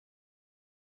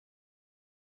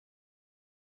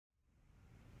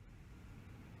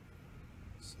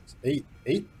Six,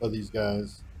 eight of these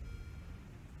guys.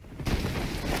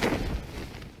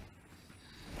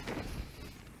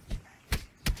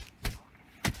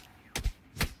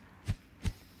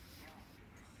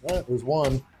 All right, there's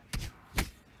one.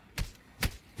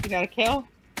 You got a kill?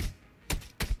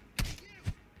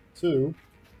 Two.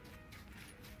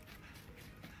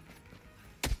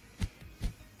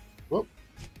 Whoop.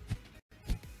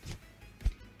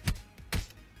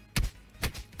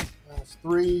 That's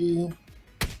three.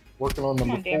 Working on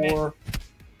number four.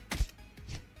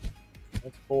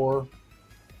 That's four.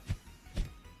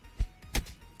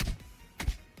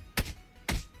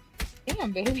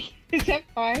 Damn, baby. Is that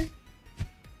five?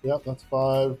 Yep, that's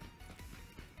five.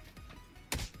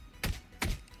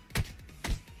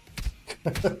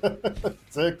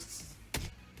 Six.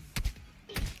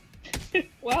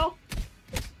 Well.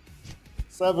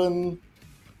 Seven.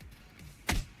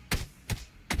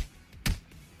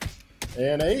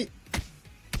 And eight.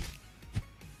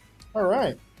 All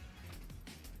right.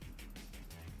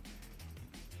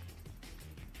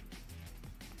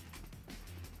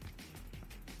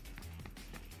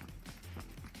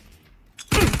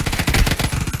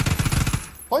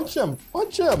 Punch him!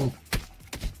 Punch him!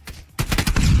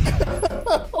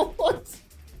 What?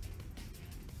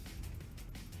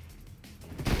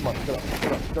 Come on, get up,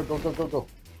 get up. Go, go, go, go, go.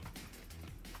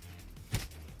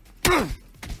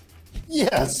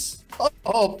 Yes!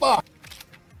 Oh, fuck!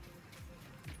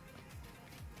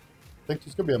 Think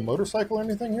there's gonna be a motorcycle or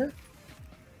anything here?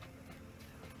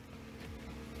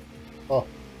 Oh.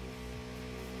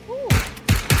 Ooh.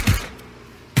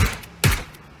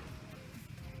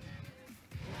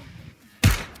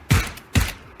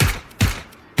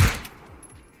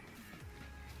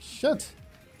 Shit!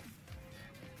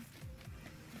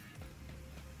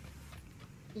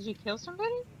 Did you kill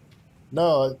somebody?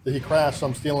 No, he crashed, so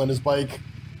I'm stealing his bike.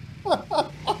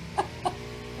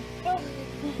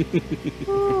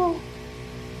 Oh.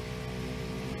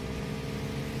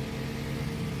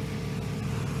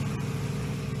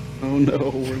 Oh no,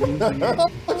 we're losing it.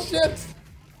 Oh shit!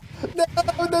 No,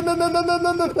 no, no, no, no, no,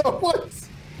 no, no, no, what?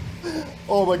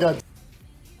 Oh my god.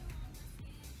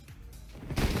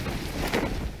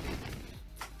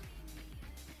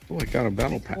 Oh, I got a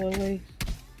battle pack. Totally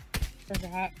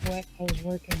forgot what I was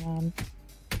working on.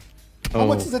 How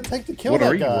much does it take to kill what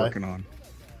that are guy? you working on?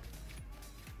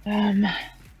 I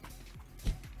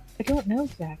don't know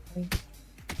exactly.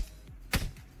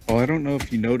 Oh, I don't know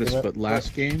if you noticed, but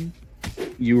last game,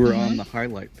 you were on the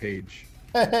highlight page.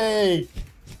 Hey!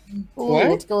 Ooh, What?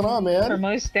 What's going on, For man?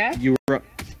 most stats? You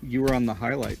were on the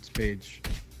highlights page.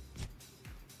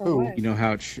 For Who? what? You know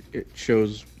how it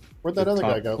shows Where'd that the other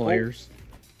top guy go? players?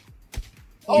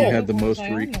 Oh, You had the what was most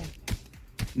I on then?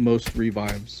 most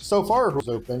revives. so far it was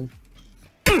open.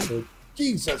 So,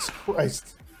 Jesus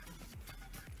Christ.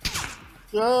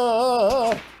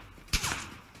 Ah,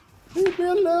 leave me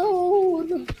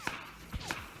alone.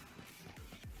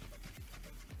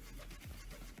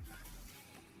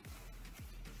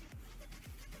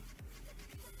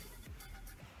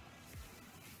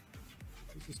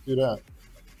 Let's just do that.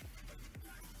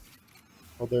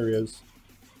 Oh, there he is.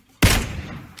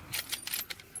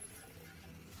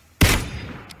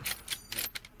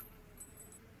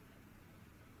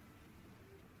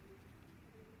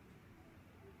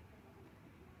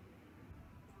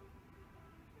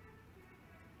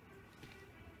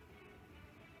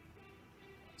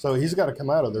 So he's got to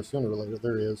come out of there sooner or later.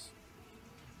 There he is.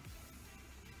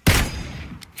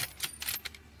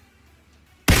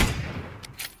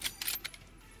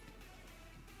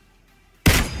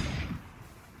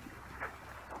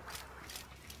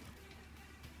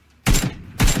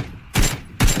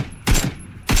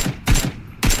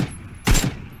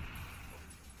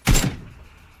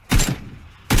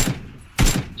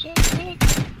 Shit, shit.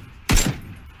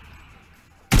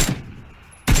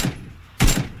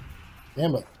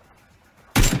 Damn it.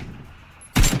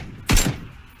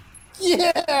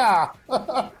 Yeah!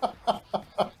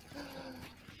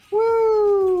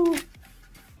 Woo!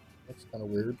 That's kind of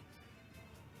weird.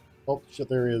 Oh, shit,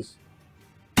 there he is.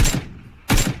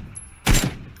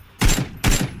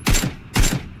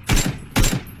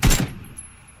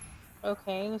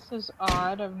 Okay, this is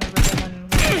odd. I've never been in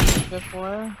one of these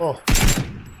before. Oh.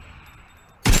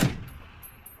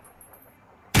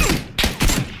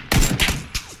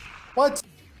 What?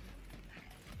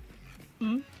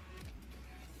 Hmm?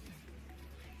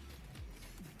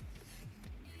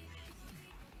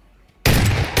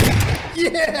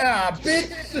 Yeah,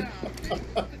 bitch!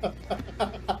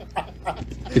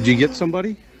 Did you get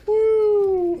somebody?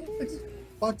 Woo! I just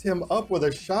fucked him up with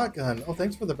a shotgun. Oh,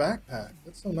 thanks for the backpack.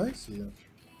 That's so nice of you.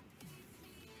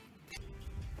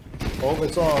 Oh,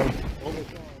 it's on. Oh,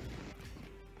 it's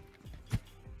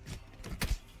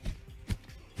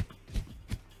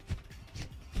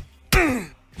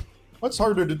on. What's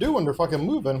harder to do when they're fucking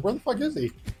moving? Where the fuck is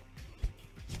he?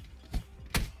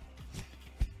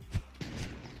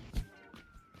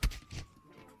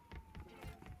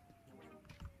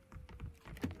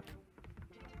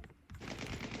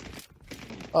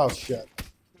 Oh shit.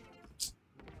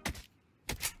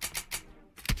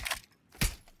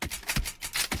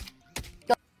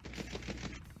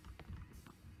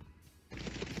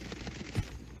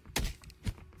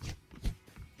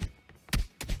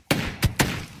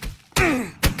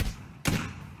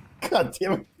 God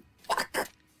damn it.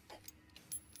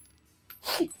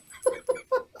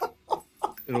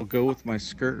 It'll go with my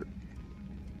skirt.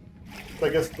 I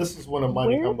guess this is one of mine.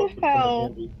 Where the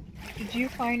hell did you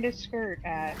find a skirt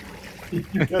at? You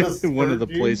got a skirt, One of the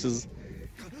dude? places.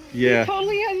 Yeah. He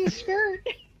totally has a skirt.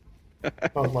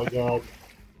 Oh my god.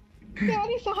 That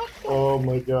is awesome. Oh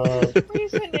my god. For some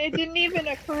reason, it didn't even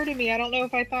occur to me. I don't know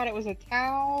if I thought it was a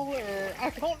towel or I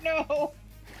don't know.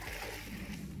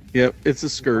 Yep, it's a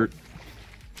skirt.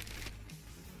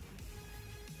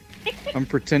 I'm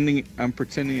pretending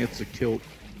it's a kilt.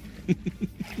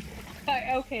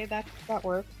 Okay, that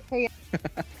works. Hey,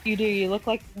 you look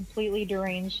like a completely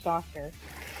deranged doctor.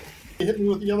 He hit me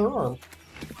with the other arm.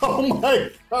 Oh my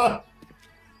god.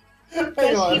 Hang Does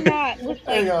he on. not look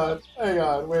like... Hang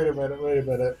on. Wait a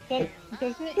minute.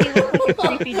 Doesn't he look like a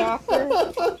creepy doctor?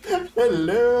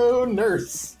 Hello,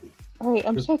 nurse. Wait,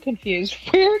 I'm so confused.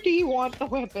 Where do you want the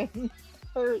weapon?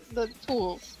 Or the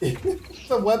tools?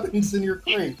 The weapon's in your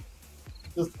crate.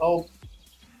 Just all...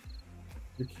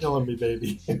 You're killing me,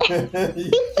 baby. You're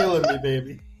killing me,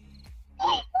 baby.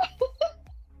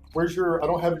 Where's your... I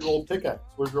don't have your old pickaxe.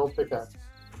 Where's your old pickaxe?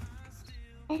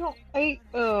 Oh,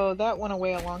 that went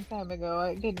away a long time ago.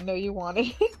 I didn't know you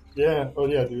wanted it. Yeah. Oh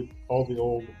yeah, dude. All the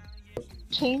old...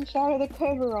 Changed out of the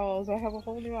coveralls. I have a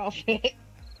whole new outfit.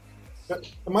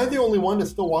 Am I the only one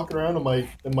that's still walking around in my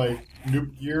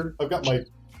noob gear? I've got my...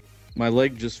 My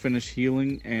leg just finished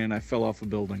healing and I fell off a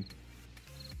building.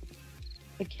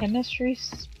 The chemistry...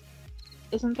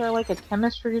 Isn't there like a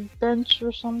chemistry bench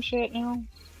or some shit now?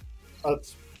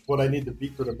 That's what I need the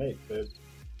beaker to make, babe.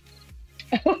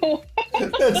 Oh.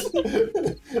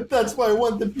 That's why I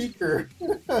want the beaker.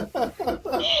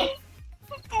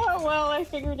 Oh, well, I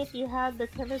figured if you had the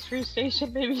chemistry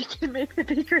station, maybe you could make the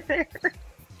beaker there.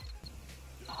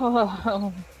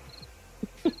 Oh.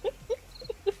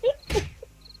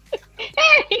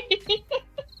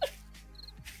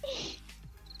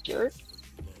 Jerk.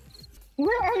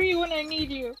 Where are you when I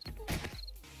need you?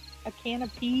 A can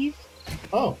of peas?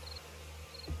 Oh.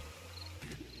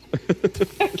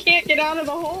 I can't get out of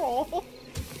the hole.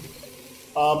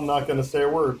 I'm not gonna say a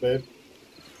word, babe.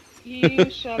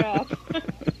 You shut up.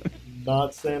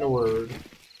 Not saying a word.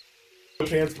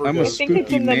 I'm a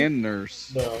spooky man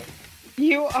nurse. No.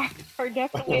 You are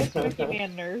definitely a spooky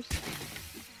man nurse.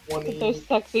 With those 27.99,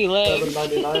 sexy legs. I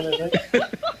think.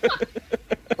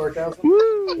 Sarcasm?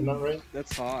 Woo! Isn't that right?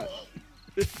 That's hot.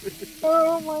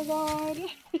 Oh my god.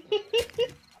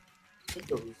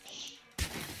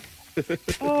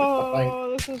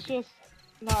 Oh, this is just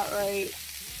not right.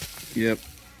 Yep.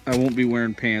 I won't be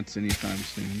wearing pants anytime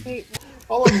soon. Wait,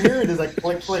 All I'm hearing is like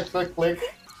click, click, click, click.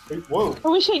 Wait, whoa. I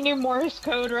wish I knew Morse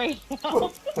code right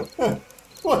now.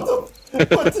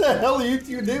 What the hell are you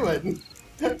two doing?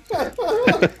 Do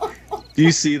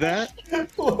you see that?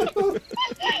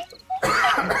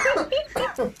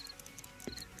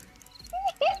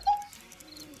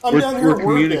 I'm down here we're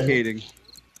working, communicating.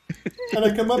 and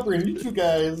I come up here and meet you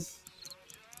guys.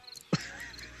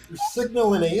 You're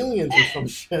signaling aliens or some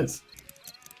shit.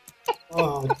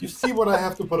 Oh, you see what I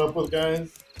have to put up with,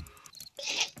 guys?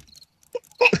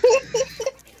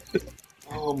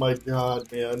 Oh my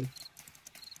god, man.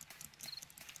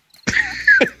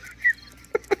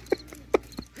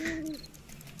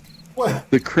 What?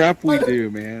 The crap we do,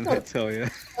 man, I tell you.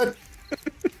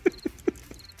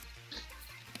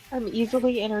 I'm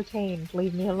easily entertained.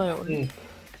 Leave me alone.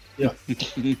 Yeah.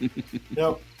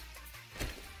 Yep.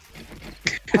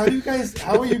 How are you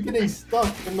getting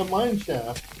stuck in the mine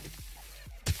shaft?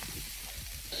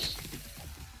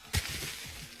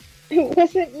 It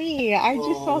wasn't me. I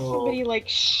just saw somebody like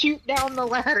shoot down the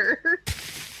ladder.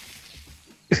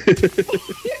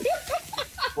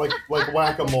 like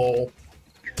whack-a-mole.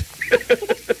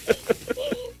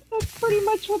 That's pretty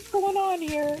much what's going on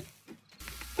here.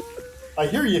 I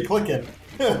hear you clicking.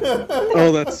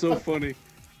 Oh, that's so funny.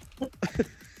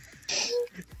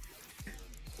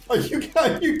 Are you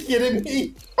kidding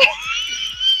me?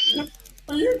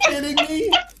 Are you kidding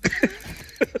me?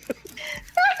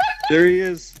 There he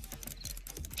is.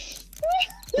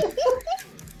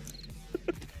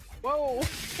 Whoa!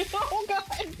 Oh god!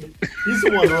 He's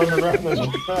the one running around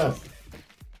in the fast.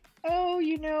 Oh,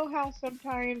 you know how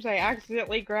sometimes I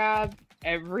accidentally grab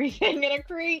everything in a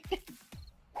crate?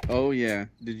 Oh yeah.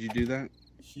 Did you do that?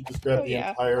 She just grabbed Oh, the yeah.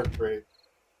 entire crate.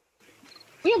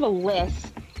 We have a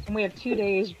list, and we have 2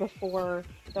 days before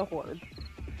the horde.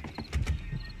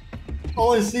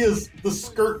 All I see is the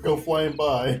skirt go flying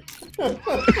by. I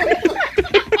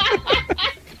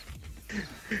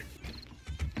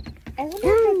wonder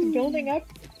if that's building up.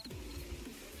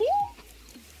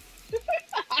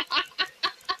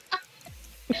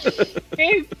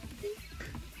 Hey.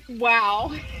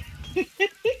 Wow.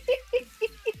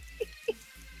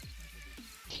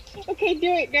 Okay, do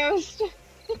it, Ghost.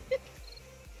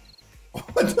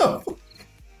 What the?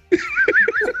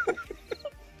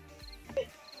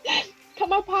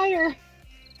 Come up higher.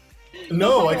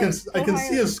 No, I higher. can Go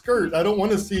see higher. a skirt. I don't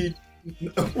want to see.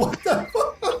 What the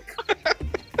fuck?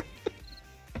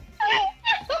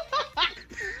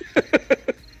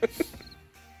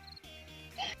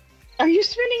 Are you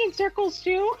spinning in circles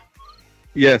too?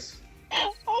 Yes.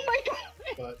 Oh my god.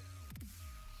 But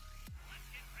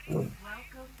Welcome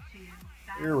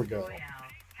to here we go. Royale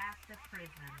at the prison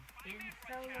in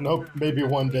Solo Nope, mode. maybe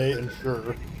one day, and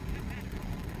sure.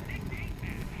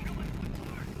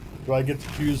 Do I get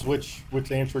to choose which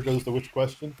answer goes to which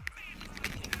question?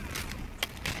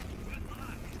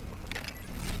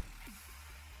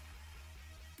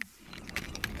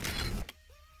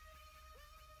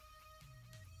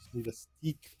 Just need a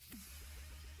steak.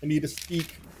 I need a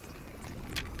steak.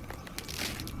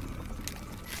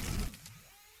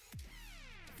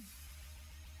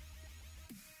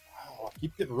 Wow, I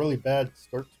keep getting really bad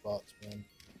start spots, man.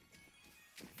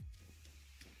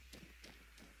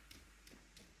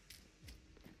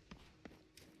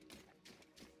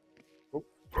 Oh.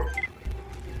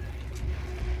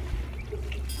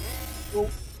 Oh.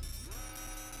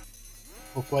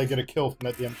 Hopefully I get a kill from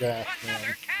that damn gas, man.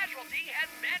 Another casualty has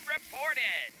been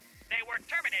reported. They were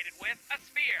terminated with a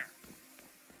spear.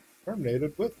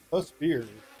 Terminated with a spear.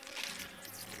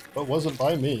 But wasn't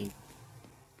by me.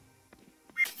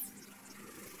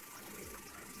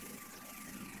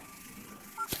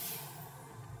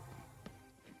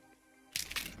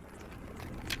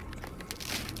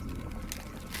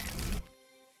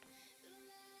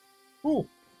 Ooh.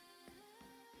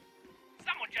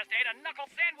 Someone just ate a knuckle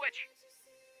sandwich.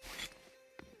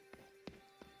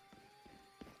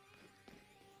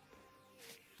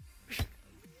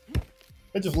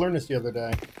 I just learned this the other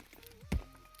day.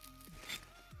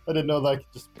 I didn't know that I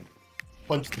could just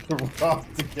punch the rock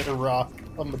to get a rock.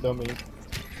 I'm a dummy.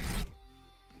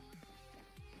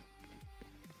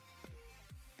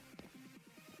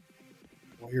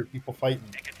 I hear people fighting.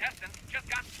 The contestants just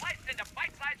got sliced into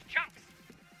bite-sized chunks.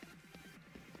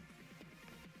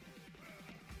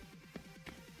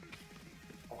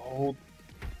 Oh,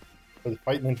 are they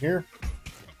fighting in here?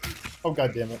 Oh,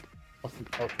 god damn it. Fucking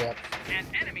hell traps. An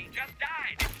enemy just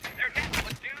died. Their death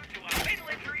was due to a fatal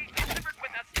injury delivered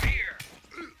with a spear.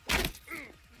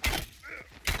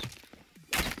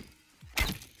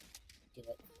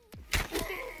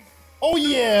 Oh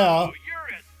yeah! Oh, you're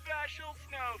a special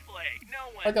snowflake. No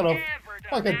one I got a ever done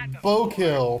fucking that bow before.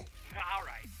 kill. All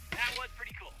right, that was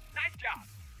pretty cool. Nice job.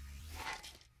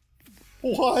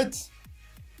 What?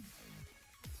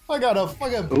 I got a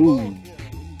fucking bow Ooh. kill.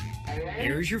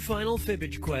 Here's your final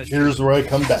fibbage question. Here's where I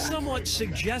come back. Somewhat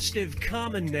suggestive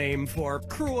common name for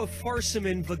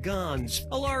Cruiforcemon vagans,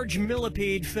 a large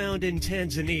millipede found in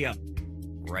Tanzania.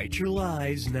 Write your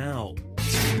lies now.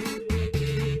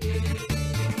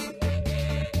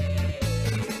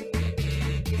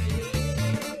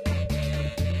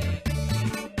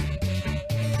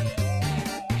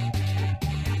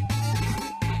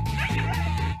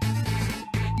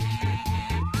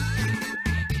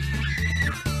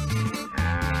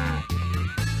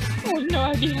 I have no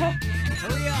idea.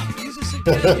 Hurry up, use a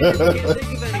suggestion if you can't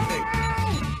think of anything.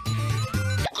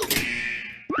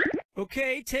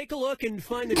 Okay, take a look and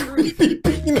find the truth.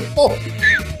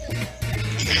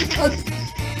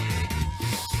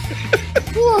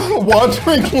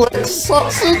 Wandering leg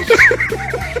sausage?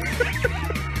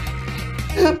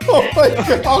 Oh my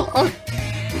god!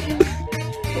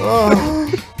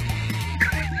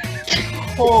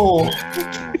 Oh.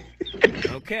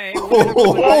 Okay, we're gonna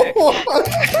go next.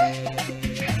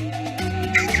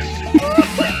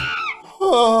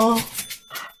 Oh.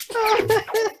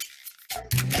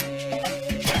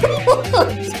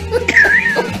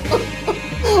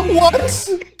 What?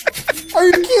 Are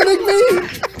you kidding me?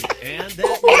 And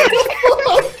that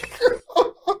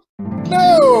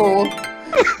No!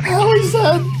 How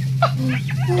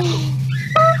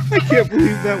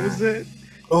believe that was it.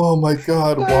 Oh my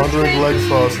god, wandering leg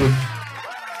sausage.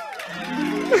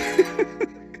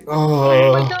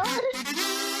 Oh my Oh,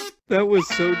 god! That was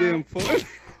so damn fun.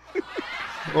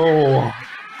 oh,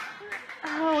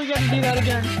 Oh, we gotta do that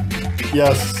again.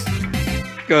 yes.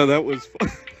 God, that was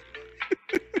fun.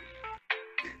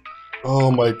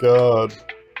 Oh my god.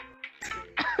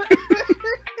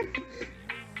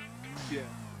 Yeah.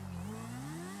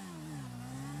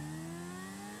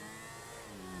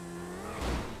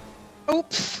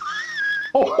 Oops.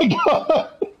 Oh my god!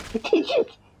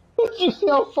 Did you see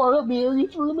how far up the air you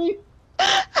threw me?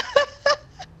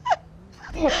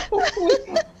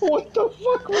 What the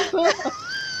fuck was that?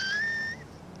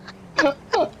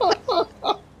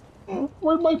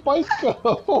 Where'd my bike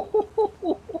go?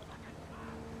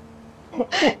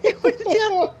 It went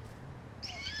down.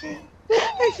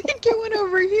 I think it went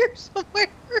over here somewhere.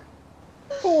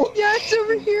 Yeah, it's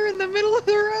over here in the middle of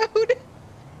the road.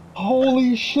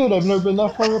 Holy shit, I've never been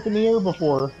that far up in the air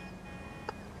before.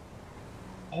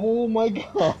 Oh my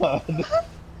god.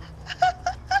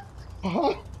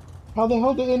 How the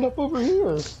hell did it end up over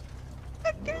here?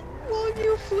 Well,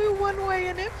 you flew one way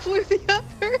and it flew the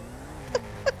other.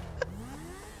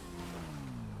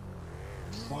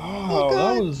 Wow,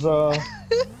 Oh,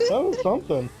 that was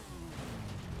something.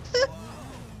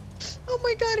 Oh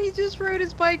my god, he just rode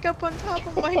his bike up on top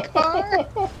of my car.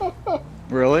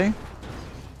 Really?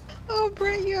 Oh,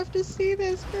 Brett, you have to see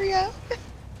this. Hurry up.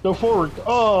 Go forward.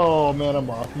 Oh man, I'm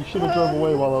off. You should have drove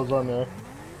away while I was on there.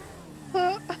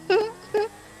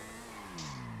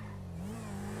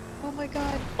 Oh my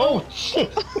god. Oh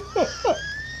shit!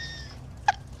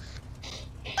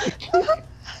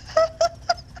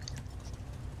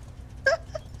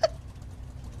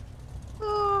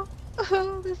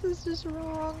 Oh, this is just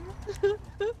wrong.